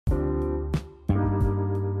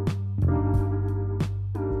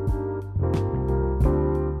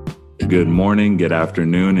Good morning, good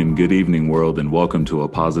afternoon, and good evening, world, and welcome to A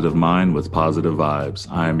Positive Mind with Positive Vibes.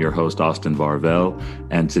 I am your host, Austin Varvel,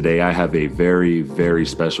 and today I have a very, very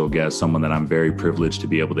special guest, someone that I'm very privileged to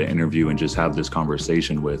be able to interview and just have this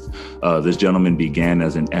conversation with. This gentleman began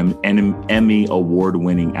as an Emmy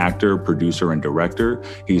award-winning actor, producer, and director.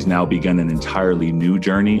 He's now begun an entirely new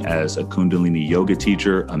journey as a Kundalini yoga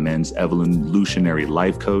teacher, a men's evolutionary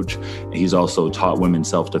life coach. He's also taught women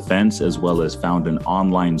self-defense, as well as found an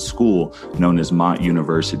online school known as Mott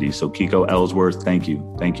University. So Kiko, Ellsworth, thank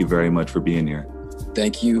you. Thank you very much for being here.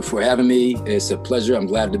 Thank you for having me. It's a pleasure. I'm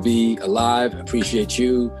glad to be alive. I appreciate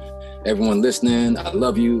you. Everyone listening, I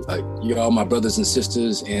love you. You're all my brothers and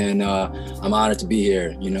sisters, and I'm honored to be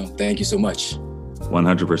here. Thank you so much.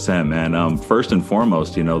 100%, man. First and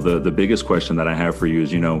foremost, the biggest question that I have for you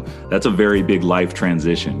is, that's a very big life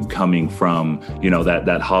transition coming from,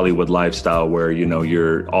 that Hollywood lifestyle where,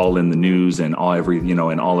 you're all in the news and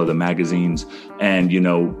in all of the magazines and,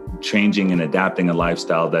 changing and adapting a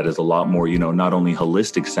lifestyle that is a lot more, not only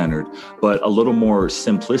holistic centered, but a little more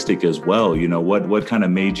simplistic as well. What kind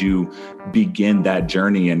of made you begin that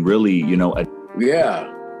journey and really, Yeah.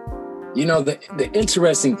 The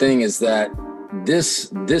interesting thing is that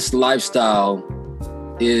this lifestyle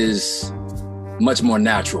is much more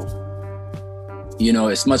natural.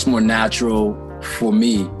 It's much more natural for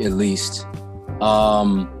me, at least.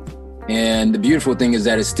 And the beautiful thing is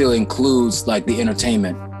that it still includes like the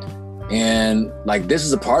entertainment, and like this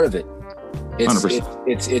is a part of it.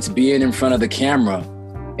 It's being in front of the camera.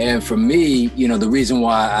 And for me, the reason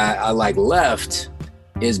why I left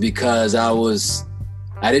is because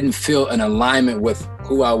I didn't feel an alignment with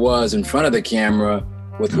who I was in front of the camera,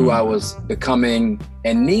 with who I was becoming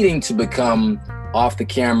and needing to become off the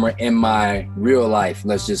camera in my real life,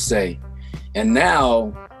 let's just say. And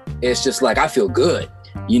now it's just like, I feel good,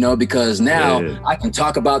 because now I can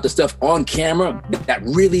talk about the stuff on camera that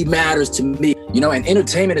really matters to me, and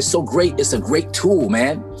entertainment is so great. It's a great tool,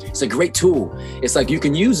 man. It's a great tool. It's like you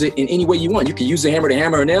can use it in any way you want. You can use the hammer to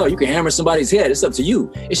hammer a nail. You can hammer somebody's head. It's up to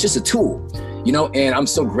you. It's just a tool, and I'm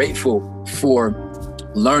so grateful for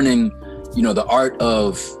learning, the art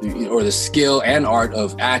of, or the skill and art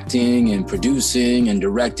of acting and producing and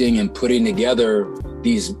directing and putting together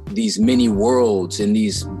these mini worlds and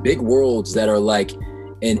these big worlds that are like,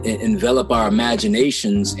 and envelop our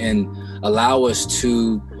imaginations and allow us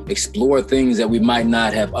to explore things that we might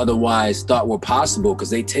not have otherwise thought were possible, because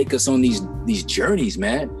they take us on these journeys,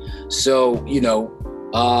 man. So,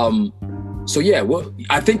 well,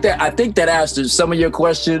 I think that answers some of your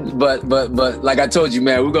questions, but like I told you,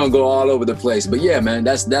 man, we're gonna go all over the place. But yeah, man,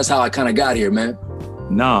 that's how I kind of got here, man.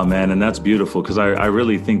 Nah, man, and that's beautiful, because I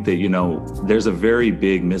really think that, there's a very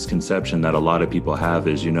big misconception that a lot of people have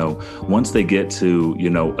is, once they get to,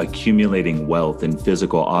 accumulating wealth in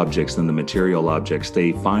physical objects and the material objects,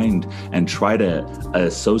 they find and try to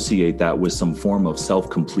associate that with some form of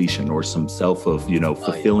self-completion or some self of,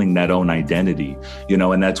 fulfilling that own identity,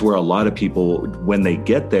 and that's where a lot of people, when they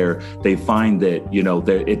get there, they find that,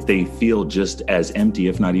 they feel just as empty,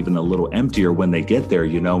 if not even a little emptier when they get there,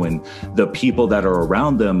 and the people that are around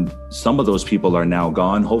them, some of those people are now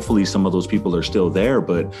gone. Hopefully some of those people are still there.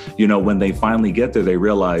 But, when they finally get there, they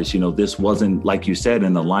realize, this wasn't, like you said,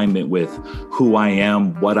 in alignment with who I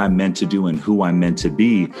am, what I'm meant to do, and who I'm meant to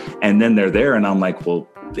be. And then they're there and I'm like, well,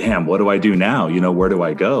 damn, what do I do now? Where do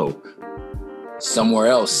I go? Somewhere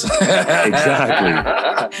else.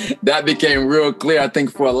 Exactly. That became real clear, I think,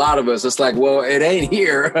 for a lot of us. It's like, well, it ain't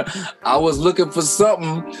here. I was looking for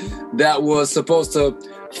something that was supposed to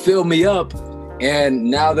fill me up. And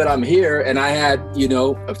now that I'm here, and I had,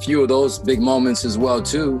 a few of those big moments as well,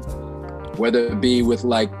 too, whether it be with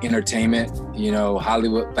like entertainment,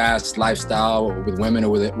 Hollywood fast lifestyle, or with women, or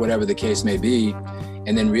with whatever the case may be,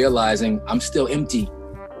 and then realizing I'm still empty.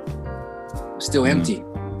 Empty.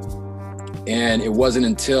 And it wasn't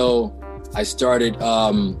until I started,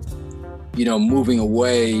 moving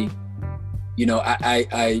away,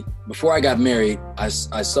 I before I got married, I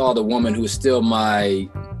saw the woman who was still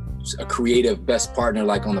a creative best partner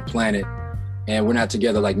like on the planet, and we're not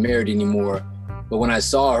together like married anymore. But when I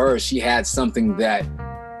saw her, she had something that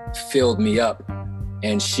filled me up,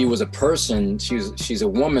 and she was a person. She's a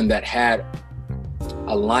woman that had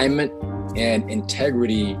alignment and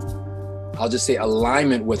integrity. I'll just say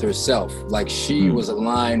alignment with herself. Like she was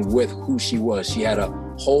aligned with who she was. She had a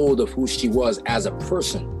hold of who she was as a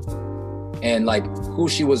person, and like who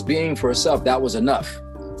she was being for herself. That was enough.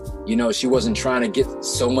 She wasn't trying to get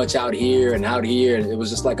so much out here and out here. And it was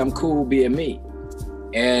just like, I'm cool being me.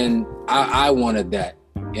 And I wanted that.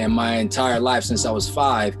 And my entire life since I was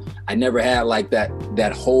 5, I never had like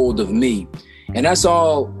that hold of me. And that's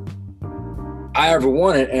all I ever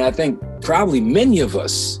wanted, and I think probably many of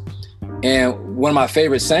us. And one of my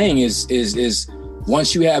favorite saying is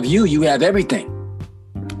once you have you, you have everything.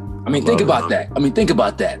 I mean, think about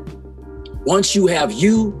that. Once you have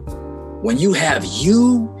you, when you have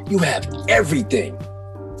you, you have everything.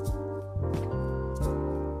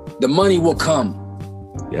 The money will come.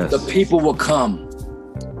 Yes. The people will come.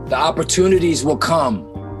 The opportunities will come.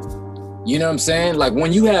 You know what I'm saying? Like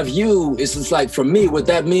when you have you, it's just like, for me, what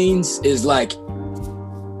that means is like,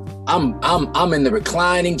 I'm in the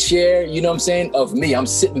reclining chair, you know what I'm saying, of me. I'm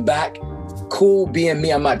sitting back, cool being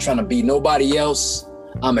me. I'm not trying to be nobody else.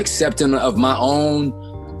 I'm accepting of my own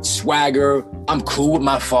swagger. I'm cool with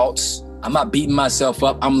my faults. I'm not beating myself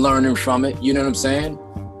up. I'm learning from it. You know what I'm saying?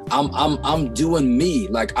 I'm doing me.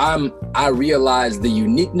 Like I realize the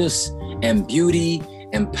uniqueness and beauty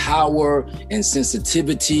and power and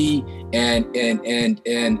sensitivity and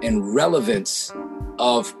relevance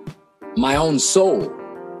of my own soul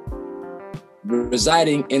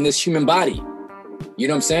residing in this human body. You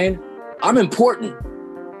know what I'm saying? I'm important,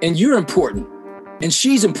 and you're important, and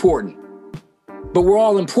she's important, but we're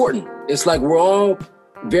all important. It's like we're all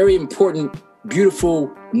very important,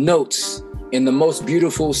 beautiful notes in the most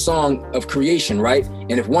beautiful song of creation, right?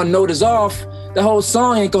 And if one note is off, the whole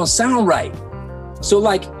song ain't gonna sound right. So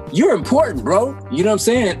like, you're important, bro. You know what I'm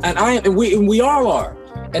saying? And we all are.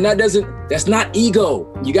 And that's not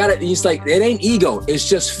ego. It's like, it ain't ego. It's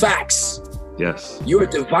just facts. Yes. You're a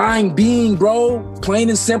divine being, bro. Plain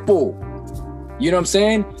and simple. You know what I'm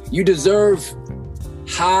saying? You deserve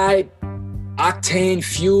high octane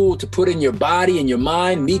fuel to put in your body and your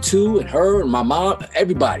mind. Me too, and her and my mom,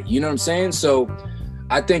 everybody. You know what I'm saying? So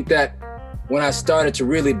I think that when I started to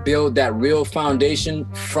really build that real foundation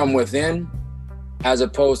from within, as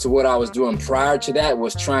opposed to what I was doing prior to that,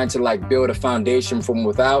 was trying to like build a foundation from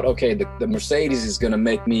without. Okay, the Mercedes is gonna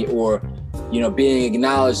make me, or, you know, being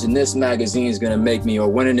acknowledged in this magazine is gonna make me, or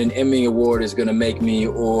winning an Emmy Award is gonna make me,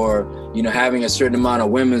 or, you know, having a certain amount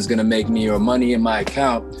of women is gonna make me, or money in my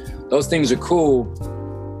account. Those things are cool.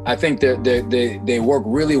 I think that they work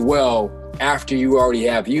really well after you already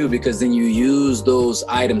have you, because then you use those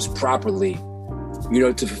items properly, you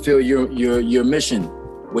know, to fulfill your mission,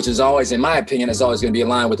 which is always, in my opinion, is always going to be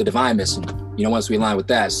aligned with the divine mission, you know, once we align with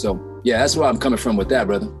that. So yeah, that's where I'm coming from with that,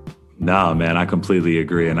 brother. No, man, I completely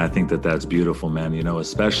agree. And I think that that's beautiful, man, you know,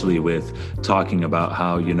 especially with talking about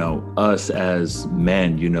how, you know, us as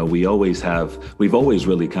men, you know, we've always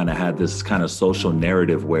really kind of had this kind of social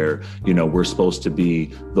narrative where, you know, we're supposed to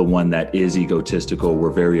be the one that is egotistical. We're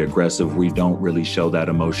very aggressive. We don't really show that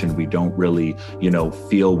emotion. We don't really, you know,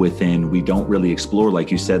 feel within. We don't really explore, like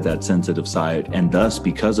you said, that sensitive side. And thus,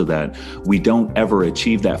 because of that, we don't ever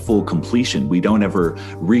achieve that full completion. We don't ever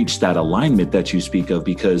reach that alignment that you speak of,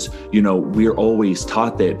 because, you know, we're always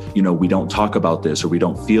taught that, you know, we don't talk about this, or we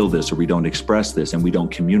don't feel this, or we don't express this, and we don't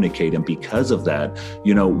communicate. And because of that,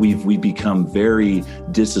 you know, we become very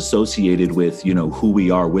disassociated with, you know, who we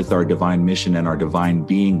are, with our divine mission and our divine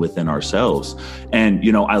being within ourselves. And,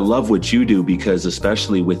 you know, I love what you do, because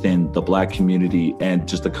especially within the Black community and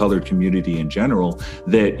just the colored community in general,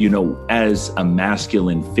 that, you know, as a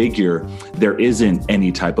masculine figure, there isn't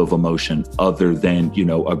any type of emotion other than, you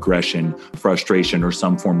know, aggression, frustration, or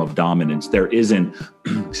some form of dominance. There isn't,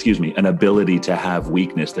 an ability to have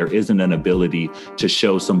weakness. There isn't an ability to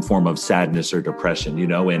show some form of sadness or depression, you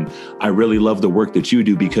know, and I really love the work that you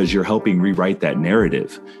do, because you're helping rewrite that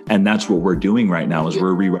narrative. And that's what we're doing right now, is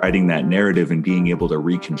we're rewriting that narrative and being able to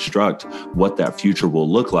reconstruct what that future will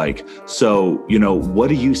look like. So, you know, what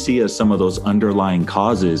do you see as some of those underlying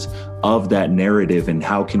causes of that narrative, and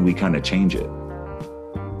how can we kind of change it?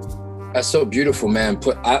 That's so beautiful, man.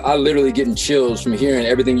 I literally getting chills from hearing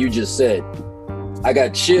everything you just said. I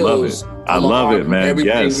got chills. I love it, man.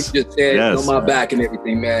 Everything Yes. you just said, on my back and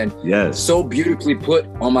everything, man. Yes. So beautifully put,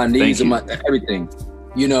 on my knees and my everything.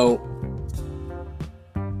 You know,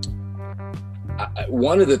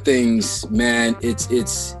 one of the things, man,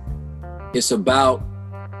 it's about,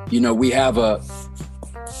 you know, we have a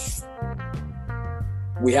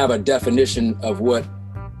definition of what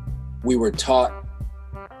we were taught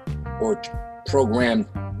or programmed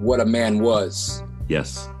what a man was.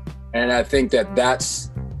 Yes. And I think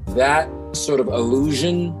that's that sort of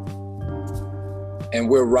illusion, and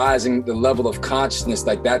we're rising the level of consciousness,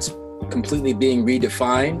 like that's completely being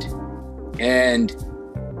redefined. And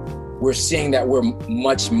we're seeing that we're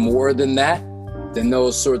much more than that, than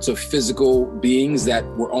those sorts of physical beings that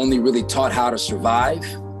were only really taught how to survive.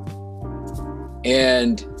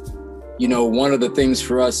 And, you know, one of the things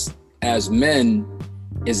for us as men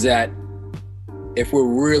is that if we're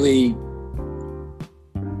really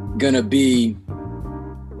gonna be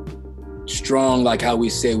strong like how we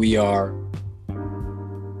say we are,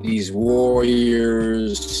 these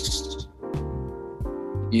warriors,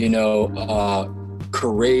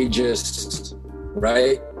 courageous,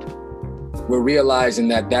 right? We're realizing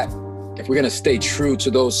that if we're going to stay true to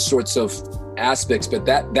those sorts of aspects, but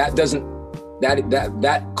that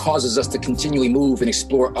causes us to continually move and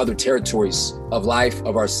explore other territories of life,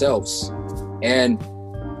 of ourselves. And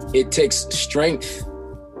it takes strength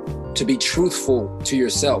to be truthful to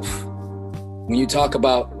yourself. When you talk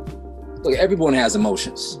about, look, everyone has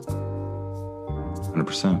emotions.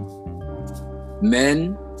 100%.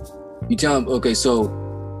 Men, you tell them, okay, so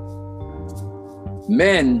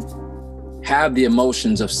men have the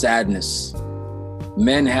emotions of sadness.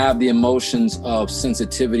 Men have the emotions of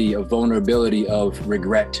sensitivity, of vulnerability, of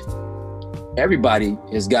regret. Everybody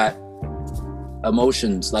has got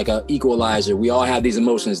emotions like an equalizer. We all have these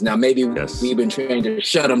emotions. Now, maybe we've been trained to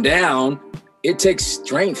shut them down. It takes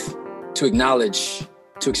strength to acknowledge,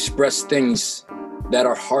 to express things that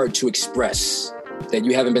are hard to express, that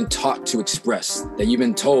you haven't been taught to express, that you've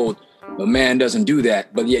been told, a man doesn't do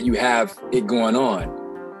that, but yet you have it going on.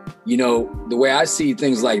 The way I see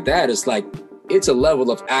things like that is like, it's a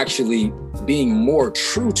level of actually being more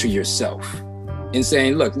true to yourself and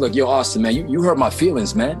saying, look, you're awesome, man. You hurt my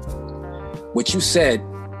feelings, man. What you said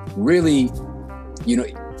really,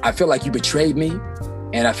 I feel like you betrayed me,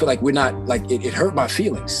 and I feel like we're not, like, it hurt my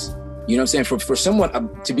feelings. You know what I'm saying? For someone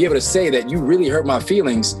to be able to say that you really hurt my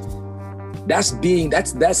feelings, that's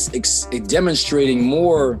demonstrating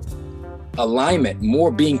more alignment,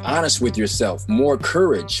 more being honest with yourself, more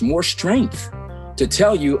courage, more strength to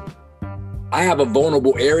tell you, I have a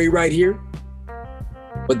vulnerable area right here,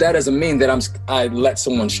 but that doesn't mean that I let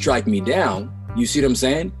someone strike me down. You see what I'm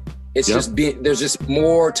saying? It's just there's just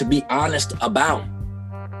more to be honest about.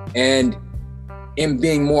 And in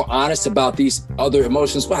being more honest about these other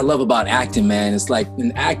emotions, what I love about acting, man, it's like,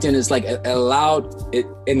 and acting is like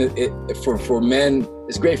for men,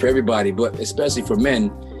 it's great for everybody, but especially for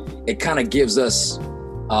men, it kind of gives us,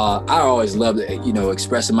 I always loved,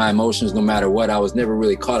 expressing my emotions no matter what. I was never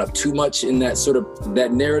really caught up too much in that sort of,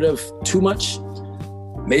 that narrative too much.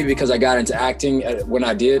 Maybe because I got into acting when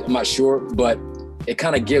I did, I'm not sure, but it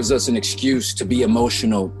kind of gives us an excuse to be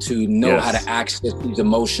emotional, to know how to access these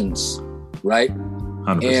emotions, right?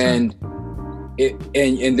 100%.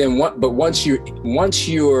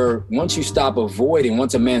 Once you stop avoiding,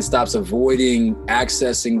 once a man stops avoiding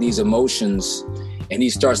accessing these emotions, and he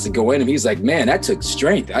starts to go in, and he's like, man, that took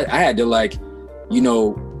strength. I had to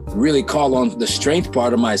really call on the strength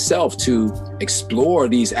part of myself to explore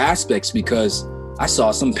these aspects, because I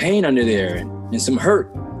saw some pain under there and some hurt.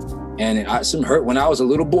 And some hurt when I was a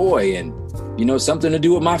little boy, and, something to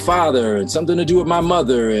do with my father and something to do with my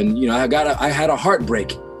mother. And, I had a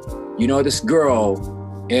heartbreak, this girl.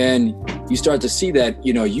 And you start to see that,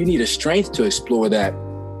 you need a strength to explore that.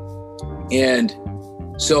 And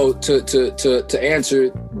so to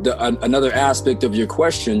answer another aspect of your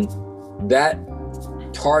question, that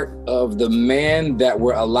part of the man that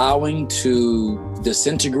we're allowing to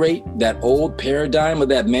disintegrate, that old paradigm of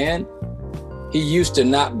that man, he used to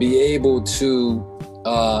not be able to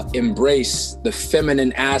embrace the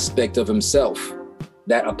feminine aspect of himself,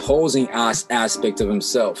 that opposing aspect of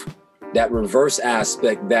himself, that reverse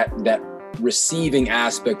aspect, that receiving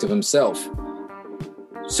aspect of himself.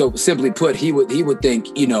 So simply put, he would think,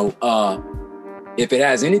 if it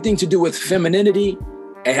has anything to do with femininity,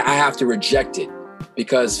 I have to reject it,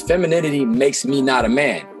 because femininity makes me not a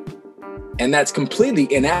man. And that's completely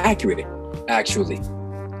inaccurate, actually.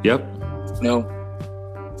 Yep.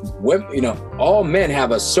 All men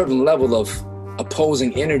have a certain level of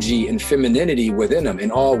opposing energy and femininity within them,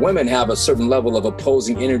 and all women have a certain level of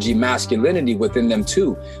opposing energy, masculinity within them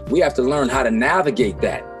too. We have to learn how to navigate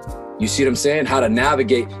that. You see what I'm saying? How to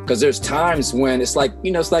navigate, because there's times when it's like,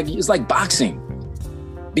 it's like boxing.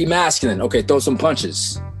 Be masculine, okay, throw some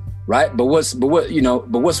punches, right? But what's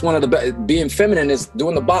one of the best? Being feminine is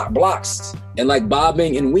doing the blocks and like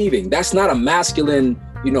bobbing and weaving. That's not a masculine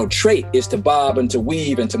trait, is to bob and to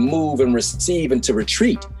weave and to move and receive and to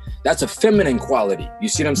retreat. That's a feminine quality. You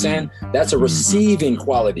see what I'm saying? That's a receiving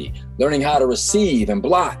quality, learning how to receive and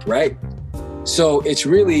block, right? So it's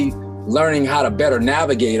really learning how to better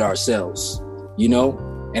navigate ourselves,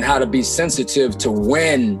 and how to be sensitive to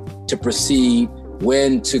when to proceed,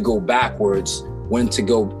 when to go backwards, when to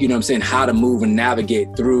go, how to move and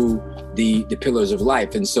navigate through the pillars of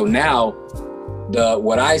life. And so now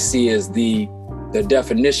what I see is the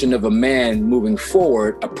definition of a man moving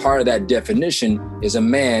forward. A part of that definition is a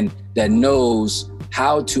man that knows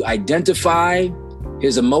how to identify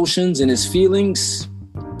his emotions and his feelings.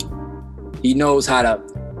 He knows how to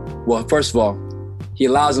well, first of all, he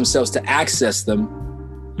allows himself to access them.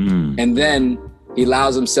 And then he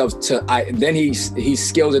allows himself to, then he's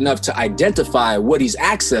skilled enough to identify what he's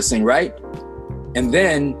accessing, right? And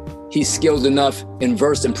then he's skilled enough and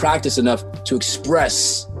versed and practiced enough to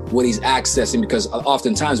express what he's accessing, because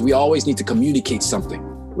oftentimes we always need to communicate something,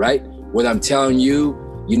 right? Whether I'm telling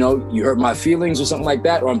you, you know, you hurt my feelings or something like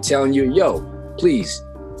that, or I'm telling you, yo, please,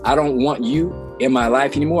 I don't want you in my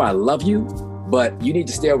life anymore. I love you, but you need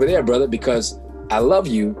to stay over there, brother, because I love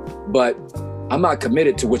you, but I'm not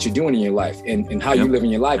committed to what you're doing in your life, and how you live in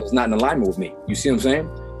your life is not in alignment with me. You see what I'm saying?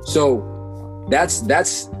 So that's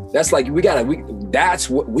like that's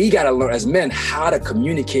what we gotta learn as men, how to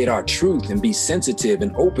communicate our truth and be sensitive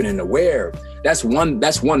and open and aware. That's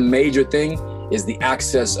one major thing, is the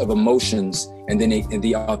access of emotions, and then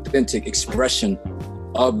the authentic expression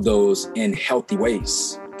of those in healthy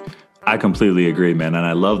ways. I completely agree, man. And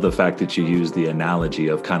I love the fact that you use the analogy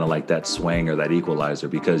of kind of like that swing or that equalizer,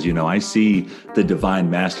 because, you know, I see the divine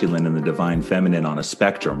masculine and the divine feminine on a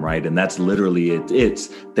spectrum, right? And that's literally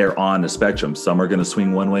they're on a spectrum. Some are going to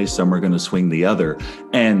swing one way, some are going to swing the other.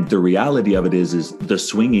 And the reality of it is the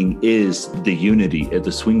swinging is the unity.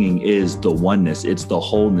 The swinging is the oneness. It's the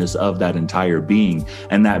wholeness of that entire being.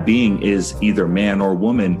 And that being is either man or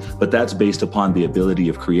woman, but that's based upon the ability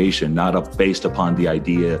of creation, not based upon the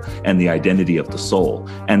idea and the identity of the soul.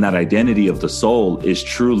 And that identity of the soul is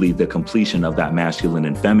truly the completion of that masculine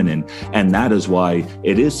and feminine. And that is why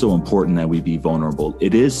it is so important that we be vulnerable.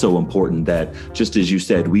 It is so important that, just as you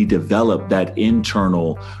said, we develop that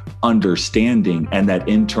internal understanding and that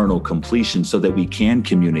internal completion so that we can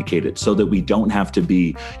communicate it, so that we don't have to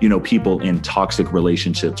be, you know, people in toxic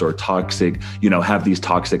relationships or toxic, you know, have these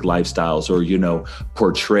toxic lifestyles, or, you know,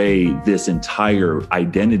 portray this entire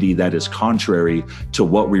identity that is contrary to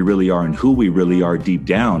what we really are and who we really are deep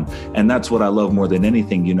down. And that's what I love more than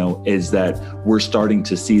anything, you know, is that we're starting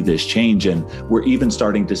to see this change, and we're even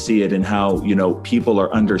starting to see it in how, you know, people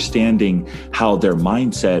are understanding how their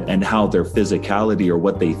mindset and how their physicality or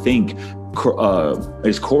what they think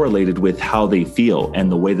is correlated with how they feel and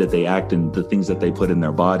the way that they act and the things that they put in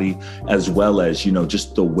their body, as well as, you know,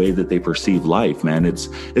 just the way that they perceive life, man. It's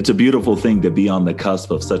a beautiful thing to be on the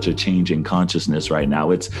cusp of such a change in consciousness right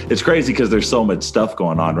now. It's crazy because there's so much stuff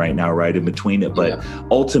going on right now, right in between it. But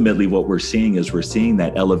ultimately what we're seeing is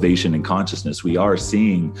that elevation in consciousness. We are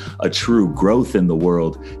seeing a true growth in the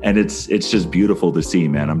world. And it's just beautiful to see,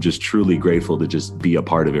 man. I'm just truly grateful to just be a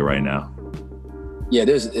part of it right now. Yeah,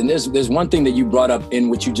 there's one thing that you brought up in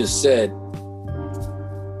what you just said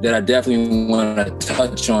that I definitely want to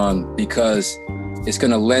touch on, because it's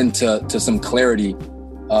going to lend to some clarity.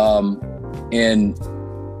 And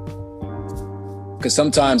because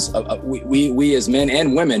sometimes we as men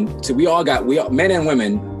and women, so men and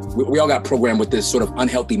women, we all got programmed with this sort of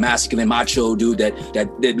unhealthy masculine macho dude that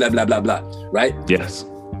did blah blah blah blah, right? Yes.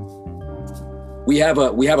 We have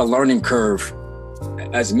a learning curve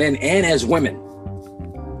as men and as women.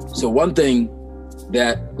 So one thing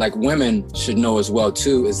that like women should know as well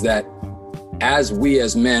too is that as we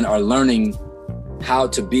as men are learning how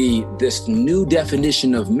to be this new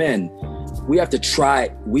definition of men, we have to try.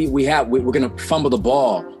 We're gonna fumble the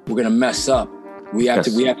ball. We're gonna mess up. We have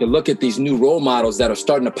to look at these new role models that are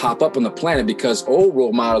starting to pop up on the planet, because old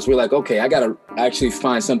role models, we're like, okay, I gotta actually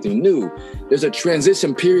find something new. There's a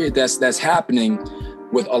transition period that's happening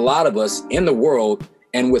with a lot of us in the world,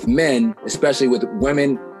 and with men, especially with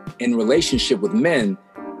women in relationship with men,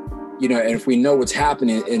 you know. And if we know what's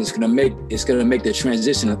happening, and it's gonna make the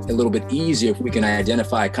transition a little bit easier if we can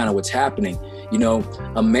identify kind of what's happening. You know,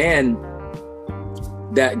 a man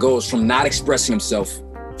that goes from not expressing himself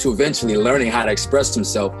to eventually learning how to express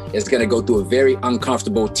himself is going to go through a very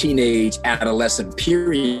uncomfortable teenage adolescent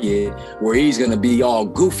period where he's going to be all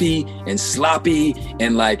goofy and sloppy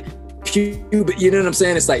and like puberty, you know what I'm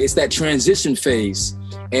saying? It's like, it's that transition phase.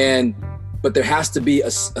 But there has to be a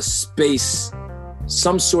space,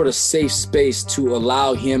 some sort of safe space to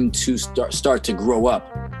allow him to start to grow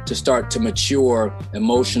up, to start to mature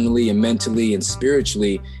emotionally and mentally and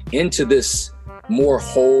spiritually into this more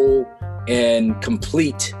whole and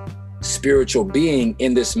complete spiritual being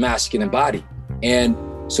in this masculine body. And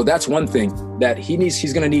so that's one thing that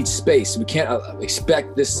he's going to need space. We can't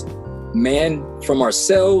expect this man from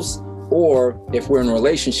ourselves, or if we're in a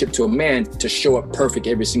relationship to a man, to show up perfect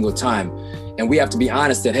every single time. And we have to be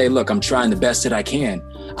honest that, hey, look, I'm trying the best that I can.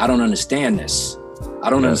 I don't understand this. I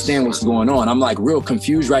don't understand what's going on. I'm like real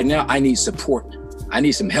confused right now. I need support. I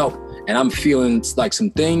need some help. And I'm feeling like some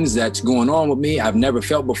things that's going on with me I've never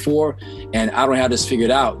felt before. And I don't have this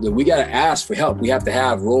figured out. That we got to ask for help. We have to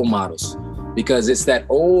have role models, because it's that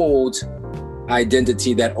old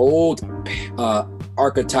identity, that old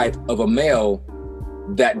archetype of a male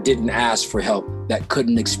that didn't ask for help, that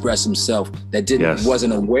couldn't express himself, that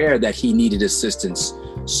wasn't aware that he needed assistance.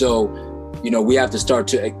 So, we have to start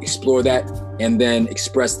to explore that and then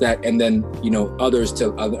express that, and then, others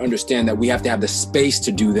to understand that we have to have the space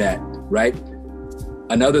to do that, right?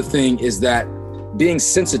 Another thing is that being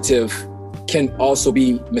sensitive can also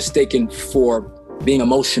be mistaken for being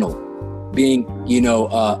emotional, being,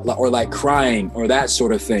 or like crying or that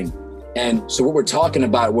sort of thing. And so what we're talking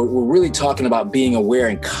about, we're really talking about being aware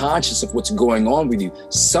and conscious of what's going on with you.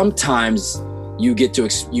 Sometimes you get to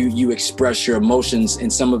you express your emotions,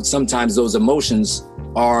 and sometimes those emotions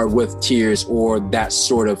are with tears or that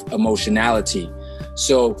sort of emotionality.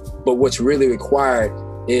 So, but what's really required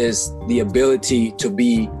is the ability to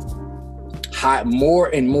be more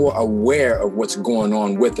and more aware of what's going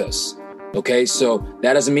on with us. Okay, so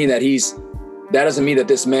that doesn't mean that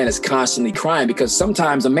this man is constantly crying, because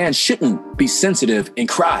sometimes a man shouldn't be sensitive and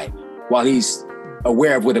cry while he's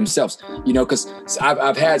aware of with himself, because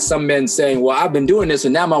I've had some men saying, well, I've been doing this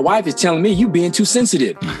and now my wife is telling me you being too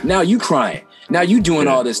sensitive. Now you crying. Now you doing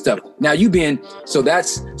all this stuff. Now you so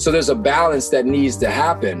there's a balance that needs to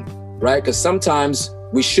happen, right? Because sometimes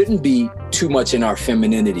we shouldn't be too much in our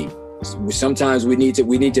femininity. Sometimes we need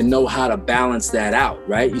to know how to balance that out,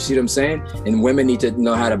 right? You see what I'm saying? And women need to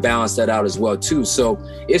know how to balance that out as well too. So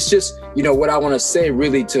it's just, what I want to say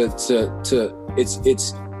really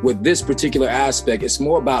it's with this particular aspect, it's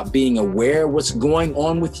more about being aware of what's going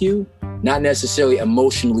on with you, not necessarily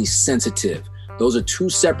emotionally sensitive. Those are two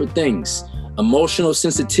separate things. Emotional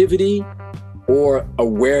sensitivity or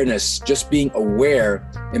awareness, just being aware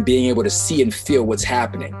and being able to see and feel what's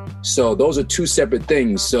happening. So those are two separate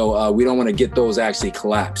things. So we don't want to get those actually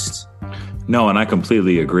collapsed. No, and I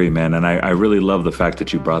completely agree, man. And I really love the fact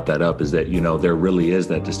that you brought that up, is that, there really is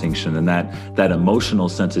that distinction, and that emotional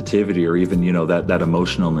sensitivity, or even, that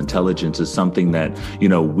emotional intelligence is something that,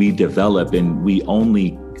 we develop and we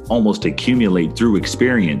only almost accumulate through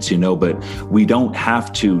experience, but we don't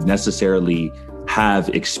have to necessarily have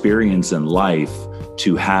experience in life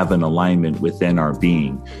to have an alignment within our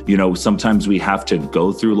being. Sometimes we have to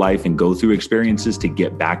go through life and go through experiences to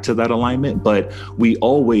get back to that alignment, but we're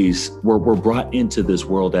brought into this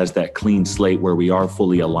world as that clean slate where we are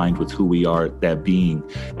fully aligned with who we are, that being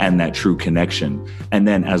and that true connection. And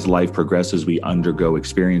then as life progresses, we undergo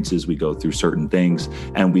experiences, we go through certain things,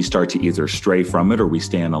 and we start to either stray from it or we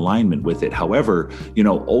stay in alignment with it. However,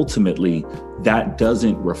 ultimately that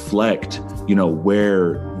doesn't reflect,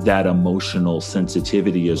 where that emotional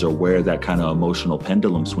sensitivity is, or where that kind of emotional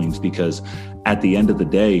pendulum swings, because at the end of the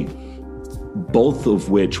day, both of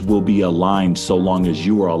which will be aligned so long as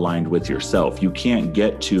you are aligned with yourself. You can't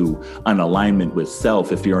get to an alignment with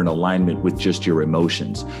self if you're in alignment with just your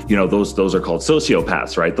emotions. Those are called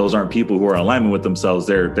sociopaths, right? Those aren't people who are in alignment with themselves.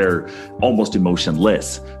 They're almost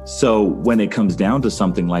emotionless. So when it comes down to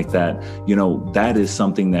something like that, that is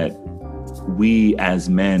something that we as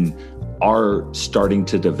men are starting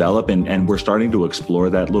to develop, and we're starting to explore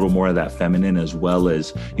that little more of that feminine, as well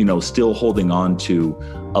as, still holding on to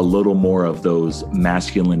a little more of those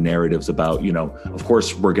masculine narratives about, of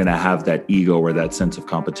course, we're going to have that ego or that sense of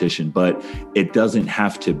competition, but it doesn't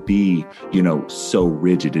have to be, so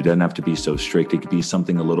rigid. It doesn't have to be so strict. It could be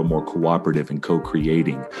something a little more cooperative and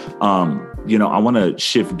co-creating. I want to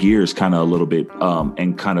shift gears kind of a little bit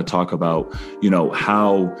and kind of talk about,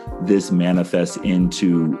 how this manifests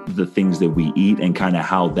into the things that we eat, and kind of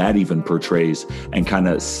how that even portrays and kind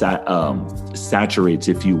of saturates,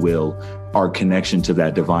 if you will, our connection to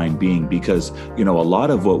that divine being. Because, a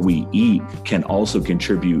lot of what we eat can also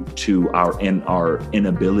contribute to our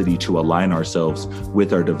inability to align ourselves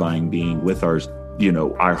with our divine being, with our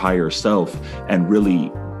higher self, and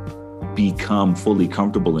really become fully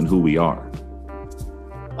comfortable in who we are.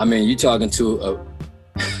 I mean, you're talking to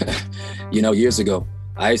years ago,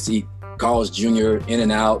 I used to eat Carl's Jr.,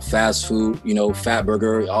 In-N-Out, fast food, Fat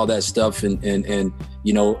Burger, all that stuff. And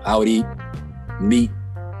I would eat meat.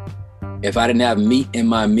 If I didn't have meat in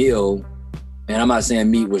my meal, and I'm not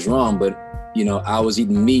saying meat was wrong, but, I was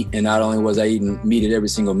eating meat, and not only was I eating meat at every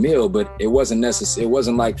single meal, but it wasn't necessary. It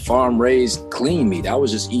wasn't like farm-raised clean meat. I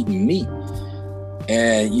was just eating meat.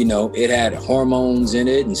 And, it had hormones in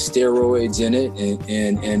it and steroids in it.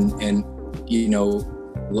 And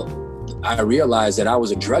I realized that I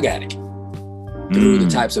was a drug addict through the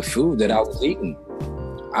types of food that I was eating.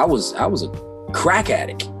 I was a crack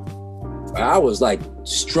addict. I was like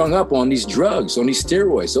strung up on these drugs, on these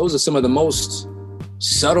steroids. Those are some of the most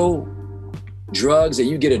subtle drugs that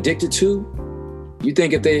you get addicted to. You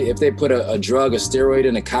think if they put a drug, a steroid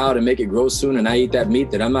in a cow to make it grow soon, and I eat that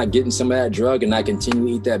meat, that I'm not getting some of that drug, and I continue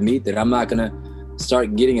to eat that meat, that I'm not gonna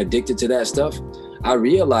start getting addicted to that stuff? I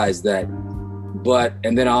realized that,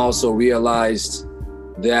 and then I also realized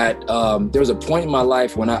that there was a point in my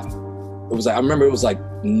life when I remember it was like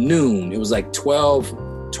noon. It was like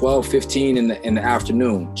 12:15 in the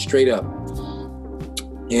afternoon, straight up.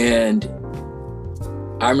 And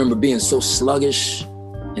I remember being so sluggish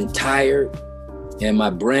and tired, and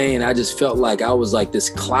my brain, I just felt like I was like this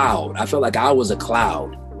cloud. I felt like I was a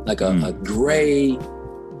cloud, like a gray,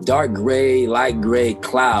 dark gray, light gray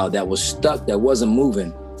cloud that was stuck, that wasn't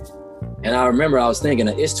moving. And I remember I was thinking,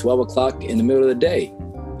 it's 12 o'clock in the middle of the day,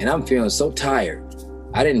 and I'm feeling so tired.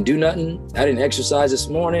 I didn't do nothing. I didn't exercise this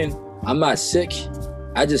morning. I'm not sick.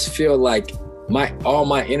 I just feel like all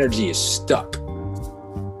my energy is stuck.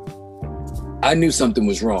 I knew something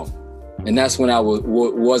was wrong. And that's when I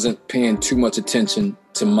wasn't paying too much attention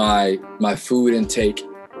to my food intake,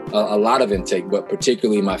 a lot of intake, but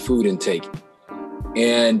particularly my food intake.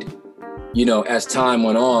 And, as time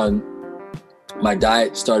went on, my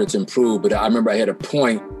diet started to improve. But I remember I hit a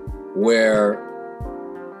point where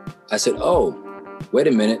I said, oh, wait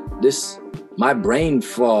a minute, my brain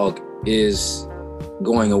fog is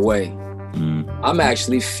going away. I'm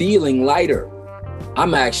actually feeling lighter.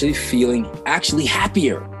 I'm actually feeling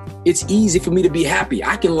happier. It's easy for me to be happy.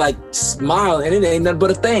 I can smile and it ain't nothing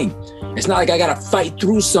but a thing. It's not like I gotta fight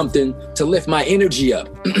through something to lift my energy up.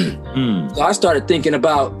 So I started thinking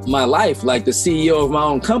about my life like the CEO of my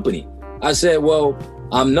own company. I said, well,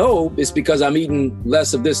 it's because I'm eating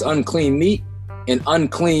less of this unclean meat and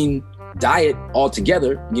unclean diet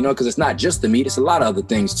altogether, because it's not just the meat, it's a lot of other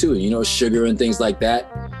things too, sugar and things like that.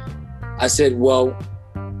 I said, well,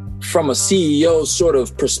 from a CEO sort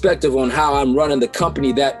of perspective on how I'm running the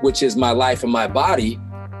company, that which is my life and my body,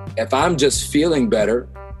 if I'm just feeling better,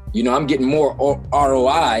 I'm getting more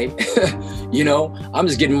ROI, I'm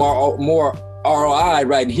just getting more ROI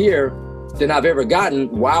right here than I've ever gotten.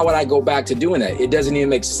 Why would I go back to doing that? It doesn't even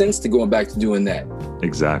make sense to going back to doing that.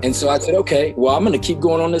 Exactly. And so I said, okay, well, I'm going to keep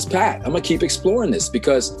going on this path. I'm going to keep exploring this,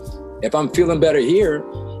 because if I'm feeling better here,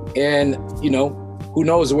 and, who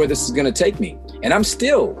knows where this is going to take me. And I'm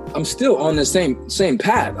still on the same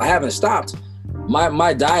path. I haven't stopped.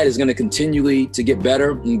 My diet is going to continually to get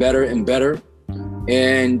better and better and better.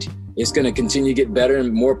 And it's going to continue to get better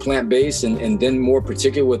and more plant-based, and then more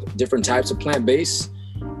particular with different types of plant-based,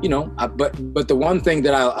 but the one thing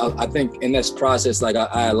that I think in this process,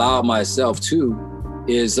 I allow myself to,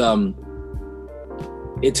 is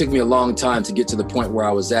it took me a long time to get to the point where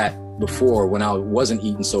I was at before, when I wasn't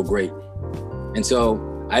eating so great. And so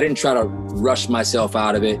I didn't try to rush myself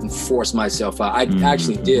out of it and force myself out. I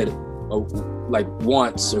actually did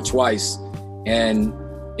once or twice, and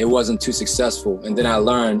it wasn't too successful. And then I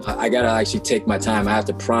learned I got to actually take my time. I have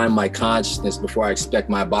to prime my consciousness before I expect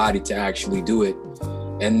my body to actually do it.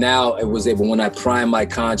 And now it was able, when I primed my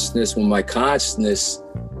consciousness, when my consciousness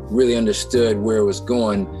really understood where it was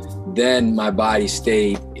going, then my body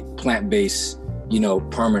stayed plant-based,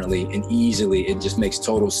 permanently and easily. It just makes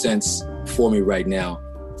total sense for me right now.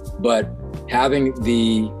 But having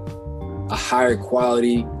a higher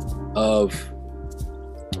quality of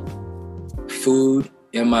food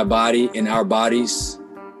in my body, in our bodies,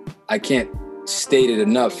 I can't state it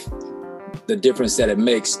enough, the difference that it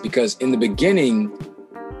makes. Because in the beginning,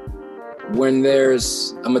 when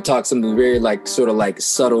I'm gonna talk something very sort of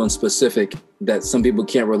subtle and specific that some people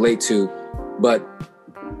can't relate to, but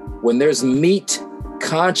when there's meat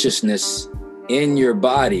consciousness in your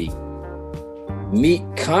body, meat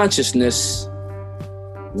consciousness,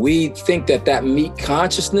 we think that meat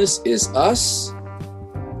consciousness is us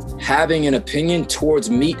having an opinion towards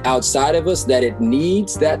meat outside of us, that it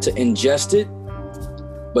needs that to ingest it.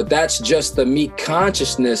 But that's just the meat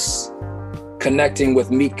consciousness connecting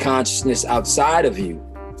with meat consciousness outside of you.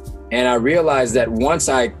 And I realized that once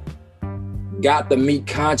I got the meat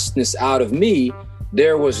consciousness out of me,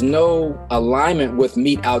 there was no alignment with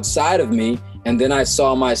meat outside of me. And then I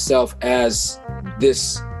saw myself as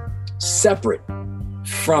this separate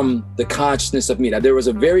from the consciousness of meat. There was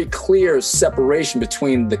a very clear separation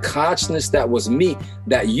between the consciousness that was meat,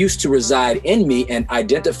 that used to reside in me and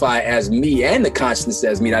identify as me, and the consciousness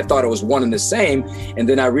as meat. I thought it was one and the same. And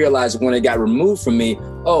then I realized when it got removed from me,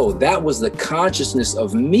 oh, that was the consciousness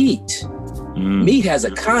of meat. Meat has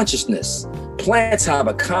a consciousness. Plants have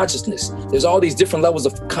a consciousness. There's all these different levels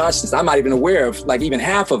of consciousness. I'm not even aware of even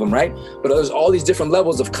half of them, right? But there's all these different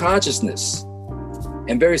levels of consciousness.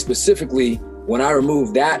 And very specifically, when I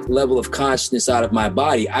removed that level of consciousness out of my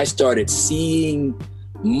body, I started seeing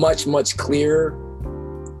much, much clearer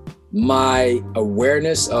my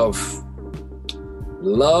awareness of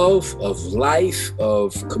love, of life,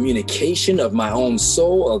 of communication, of my own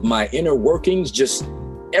soul, of my inner workings, just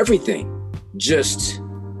everything just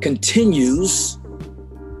continues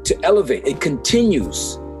to elevate. It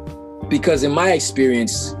continues because in my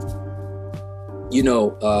experience,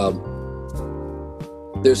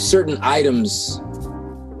 there's certain items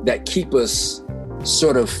that keep us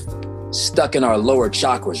sort of stuck in our lower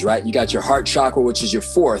chakras, right? You got your heart chakra, which is your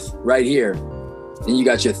fourth right here. Then you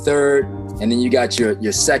got your third, and then you got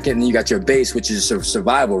your second, and you got your base, which is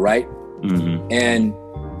survival, right? Mm-hmm. And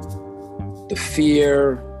the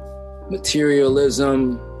fear,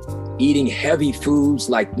 materialism, eating heavy foods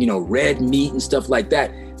like, red meat and stuff like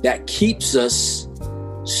that, that keeps us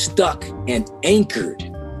stuck and anchored.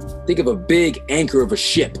 Think of a big anchor of a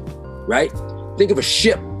ship, right? Think of a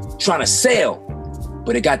ship trying to sail,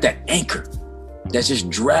 but it got that anchor that's just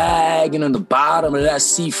dragging on the bottom of that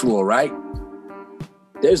seafloor, right?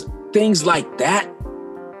 There's things like that,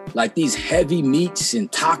 like these heavy meats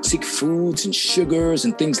and toxic foods and sugars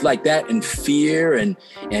and things like that, and fear and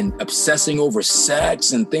obsessing over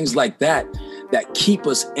sex and things like that, that keep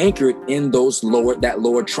us anchored in that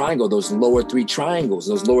lower triangle, those lower three triangles,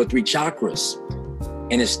 those lower three chakras.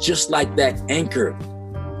 And it's just like that anchor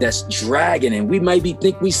that's dragging, and we might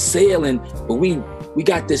think we sailing, but we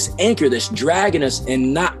got this anchor that's dragging us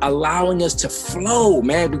and not allowing us to flow,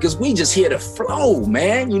 man, because we just here to flow,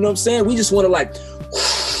 man. You know what I'm saying? We just want to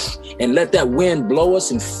and let that wind blow us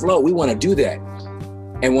and flow. We want to do that.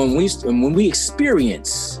 And when we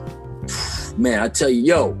experience, man, I tell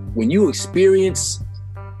you, when you experience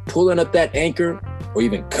pulling up that anchor or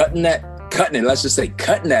even cutting that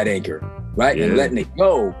anchor, right? Yeah. And letting it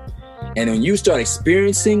go. And when you start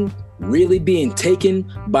experiencing really being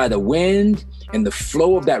taken by the wind and the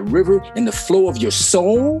flow of that river and the flow of your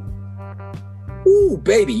soul, ooh,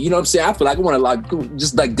 baby, you know what I'm saying? I feel like I want to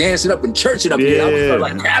just dance it up and church it up. Yeah. I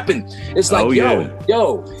start rapping. It's like,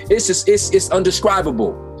 it's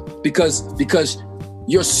undescribable because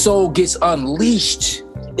your soul gets unleashed.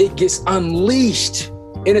 It gets unleashed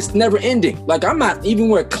and it's never ending. Like I'm not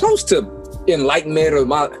even close to enlightenment or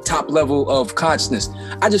my top level of consciousness.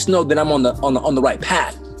 I just know that I'm on the right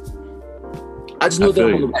path. I just know that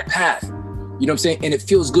I'm on the right path. You know what I'm saying? And it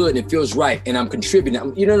feels good and it feels right and I'm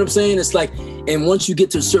contributing. You know what I'm saying? It's like, and once you get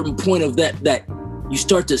to a certain point of that you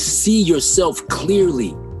start to see yourself clearly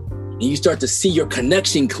and you start to see your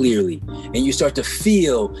connection clearly and you start to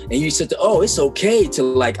feel and you start to, it's okay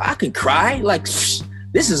to I can cry.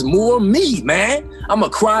 This is more me, man. I'm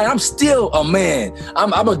gonna cry. I'm still a man. I'm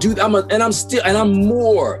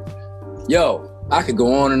more. Yo, I could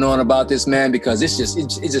go on and on about this, man, because it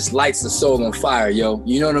just lights the soul on fire, yo.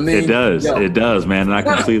 You know what I mean? It does, man. And I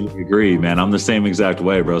completely agree, man. I'm the same exact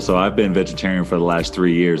way, bro. So I've been vegetarian for the last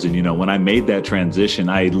 3 years. And, when I made that transition,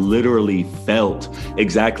 I literally felt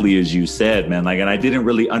exactly as you said, man. And I didn't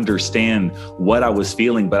really understand what I was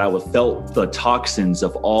feeling, but I felt the toxins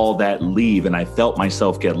of all that leave. And I felt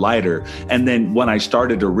myself get lighter. And then when I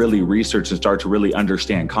started to really research and start to really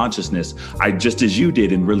understand consciousness, I just as you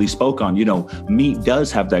did and really spoke on, meat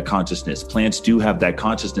does have that consciousness. Plants do have that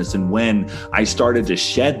consciousness. And when I started to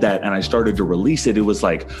shed that and I started to release it, it was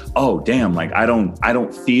like, oh, damn, I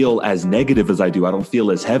don't feel as negative as I do. I don't feel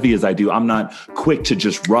as heavy as I do. I'm not quick to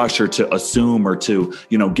just rush or to assume or to,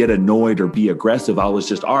 get annoyed or be aggressive. I was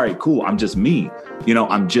just, all right, cool. I'm just me.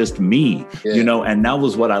 I'm just me, and that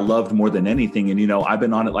was what I loved more than anything. And, I've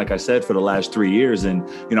been on it, like I said, for the last 3 years and,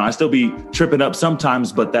 I still be tripping up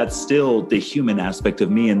sometimes, but that's still the human aspect of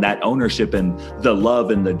me and that ownership and the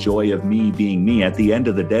love and the joy of me being me. At the end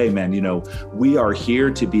of the day, man, we are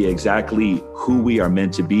here to be exactly who we are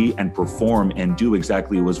meant to be and perform and do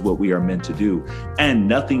exactly what we are meant to do. And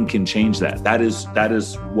nothing can change that. That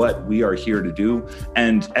is what we are here to do.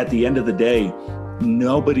 And at the end of the day,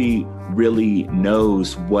 nobody really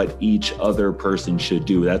knows what each other person should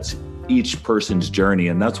do. That's each person's journey.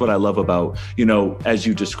 And that's what I love about, as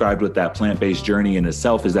you described with that plant-based journey in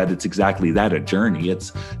itself, is that it's exactly that, a journey.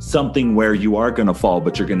 It's something where you are going to fall,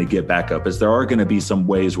 but you're going to get back up. As there are going to be some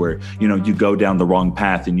ways where, you go down the wrong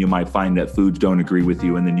path and you might find that foods don't agree with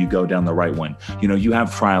you. And then you go down the right one. You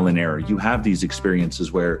have trial and error. You have these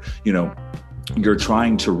experiences where, you're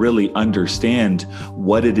trying to really understand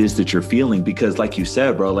what it is that you're feeling, because like you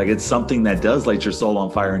said, bro, like it's something that does light your soul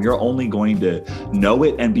on fire, and you're only going to know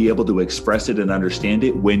it and be able to express it and understand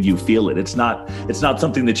it when you feel it. It's not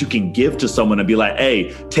something that you can give to someone and be like,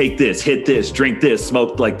 hey, take this, hit this, drink this,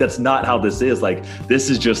 smoke. Like, that's not how this is. Like, this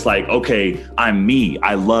is just like, okay, I'm me.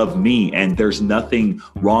 I love me. And there's nothing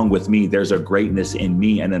wrong with me. There's a greatness in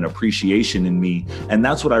me and an appreciation in me. And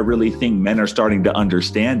that's what I really think men are starting to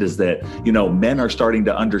understand, is that, you know, men are starting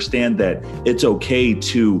to understand that it's okay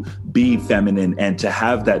to be feminine and to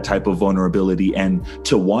have that type of vulnerability, and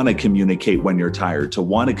to want to communicate when you're tired, to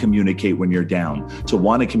want to communicate when you're down, to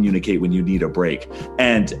want to communicate when you need a break,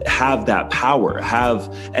 and have that power,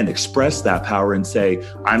 have and express that power and say,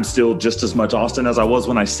 I'm still just as much Austin as I was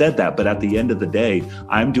when I said that. But at the end of the day,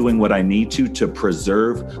 I'm doing what I need to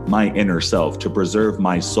preserve my inner self, to preserve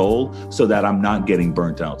my soul, so that I'm not getting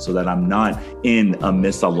burnt out, so that I'm not in a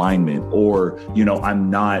misalignment, or, you know, I'm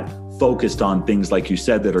not focused on things, like you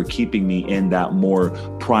said, that are keeping me in that more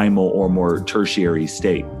primal or more tertiary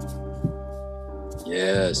state.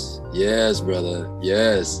 Yes, brother.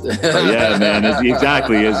 Yes. Yeah, man.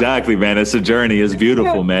 Exactly, man. It's a journey. It's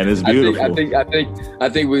beautiful, man. It's beautiful. I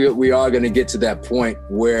think we are going to get to that point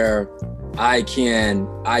where I can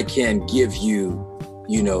give you,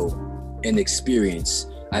 you know, an experience.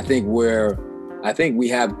 I know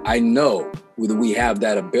that we have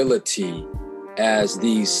that ability as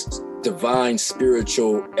these divine,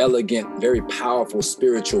 spiritual, elegant, very powerful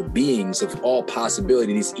spiritual beings of all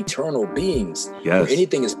possibility, these eternal beings, yes, where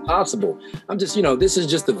anything is possible. I'm just, you know, this is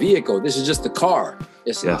just the vehicle. This is just the car.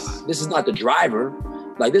 This is not the driver.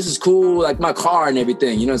 Like, this is cool, like my car and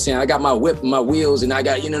everything, you know what I'm saying? I got my whip, my wheels, and I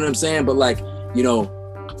got, you know what I'm saying? But like, you know,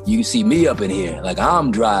 you can see me up in here, like I'm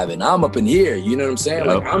driving, I'm up in here, you know what I'm saying?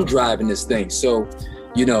 Yep. Like I'm driving this thing. So,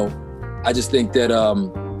 you know, I just think that,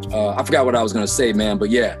 I forgot what I was going to say, man,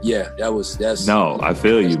 but that's. No, I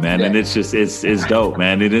feel you, man. And it's just, it's dope,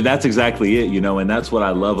 man. And that's exactly it, you know, and that's what I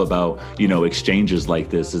love about, you know, exchanges like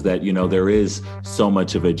this, is that, you know, there is so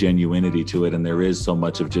much of a genuinity to it. And there is so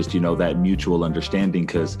much of just, you know, that mutual understanding,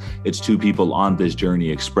 because it's two people on this journey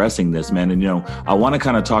expressing this, man. And, you know, I want to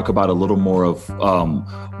kind of talk about a little more of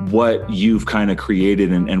what you've kind of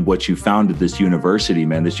created and what you founded this university,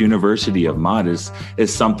 man. This University of Mod is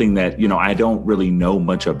something that, you know, I don't really know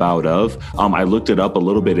much about. I looked it up a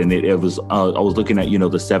little bit, and it was I was looking at, you know,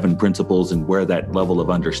 the 7 principles and where that level of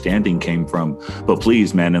understanding came from. But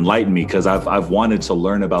please, man, enlighten me, because I've wanted to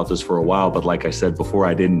learn about this for a while. But like I said before,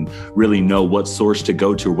 I didn't really know what source to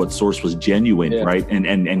go to, what source was genuine, right?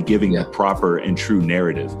 And giving the proper and true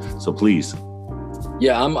narrative. So please.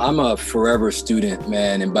 Yeah, I'm a forever student,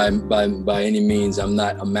 man. And by any means, I'm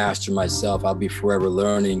not a master myself. I'll be forever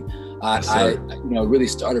learning. I you know, really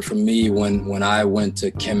started for me when I went to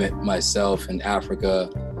Kemet myself in Africa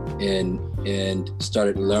and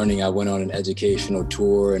started learning. I went on an educational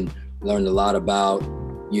tour and learned a lot about,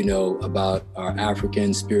 you know, about our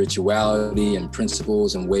African spirituality and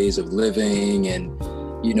principles and ways of living. And,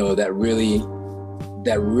 you know, that really,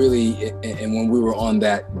 and when we were on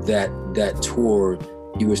that tour,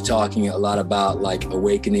 he was talking a lot about like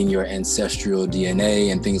awakening your ancestral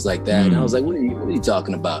DNA and things like that. And I was like, what are you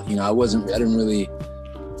talking about? You know, I didn't really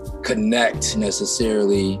connect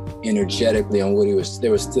necessarily energetically on what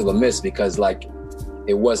there was still a miss, because like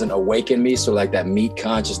it wasn't awaken me. So like that meat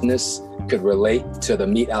consciousness could relate to the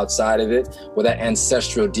meat outside of it. Well, that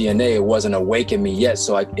ancestral DNA, it wasn't awaken me yet.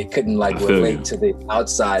 So it couldn't like relate to the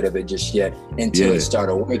outside of it just yet until it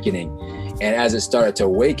started awakening. And as it started to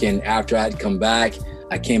awaken, after I'd come back,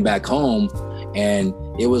 I came back home, and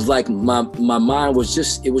it was like my mind was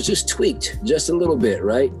just tweaked just a little bit,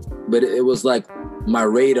 right? But it was like my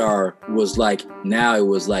radar was like, now it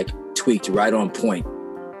was like tweaked right on point.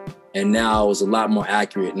 And now it was a lot more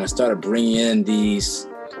accurate. And I started bringing in these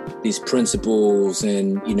principles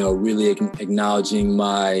and, you know, really acknowledging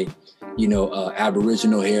my, you know,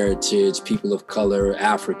 Aboriginal heritage, people of color,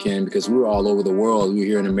 African, because we were all over the world. We were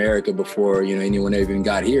here in America before, you know, anyone even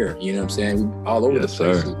got here. You know what I'm saying? We were all over the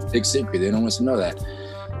place. It's a big secret. They don't want us to know that.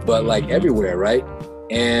 But like everywhere, right?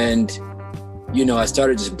 And, you know, I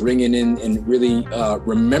started just bringing in and really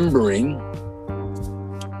remembering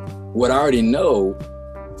what I already know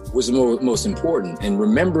was the most important, and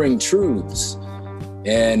remembering truths.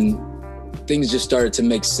 And things just started to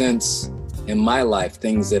make sense in my life,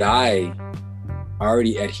 things that I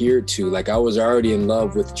already adhered to. Like I was already in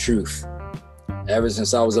love with truth. Ever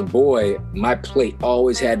since I was a boy, my plate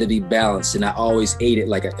always had to be balanced, and I always ate it.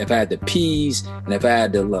 Like if I had the peas, and if I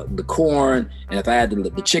had the corn, and if I had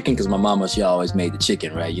the chicken, because my mama, she always made the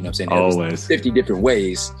chicken, right? You know what I'm saying? Always. 50 different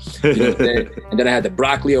ways. You know what I'm saying? And then I had the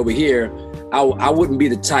broccoli over here. I wouldn't be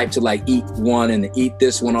the type to like eat one and eat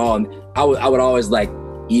this one all. And I would always like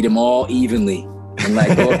eat them all evenly. And like,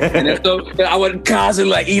 and then, so I wouldn't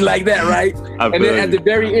constantly like eat like that, right? And then at the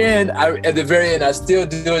very end, I still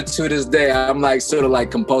do it to this day. I'm like sort of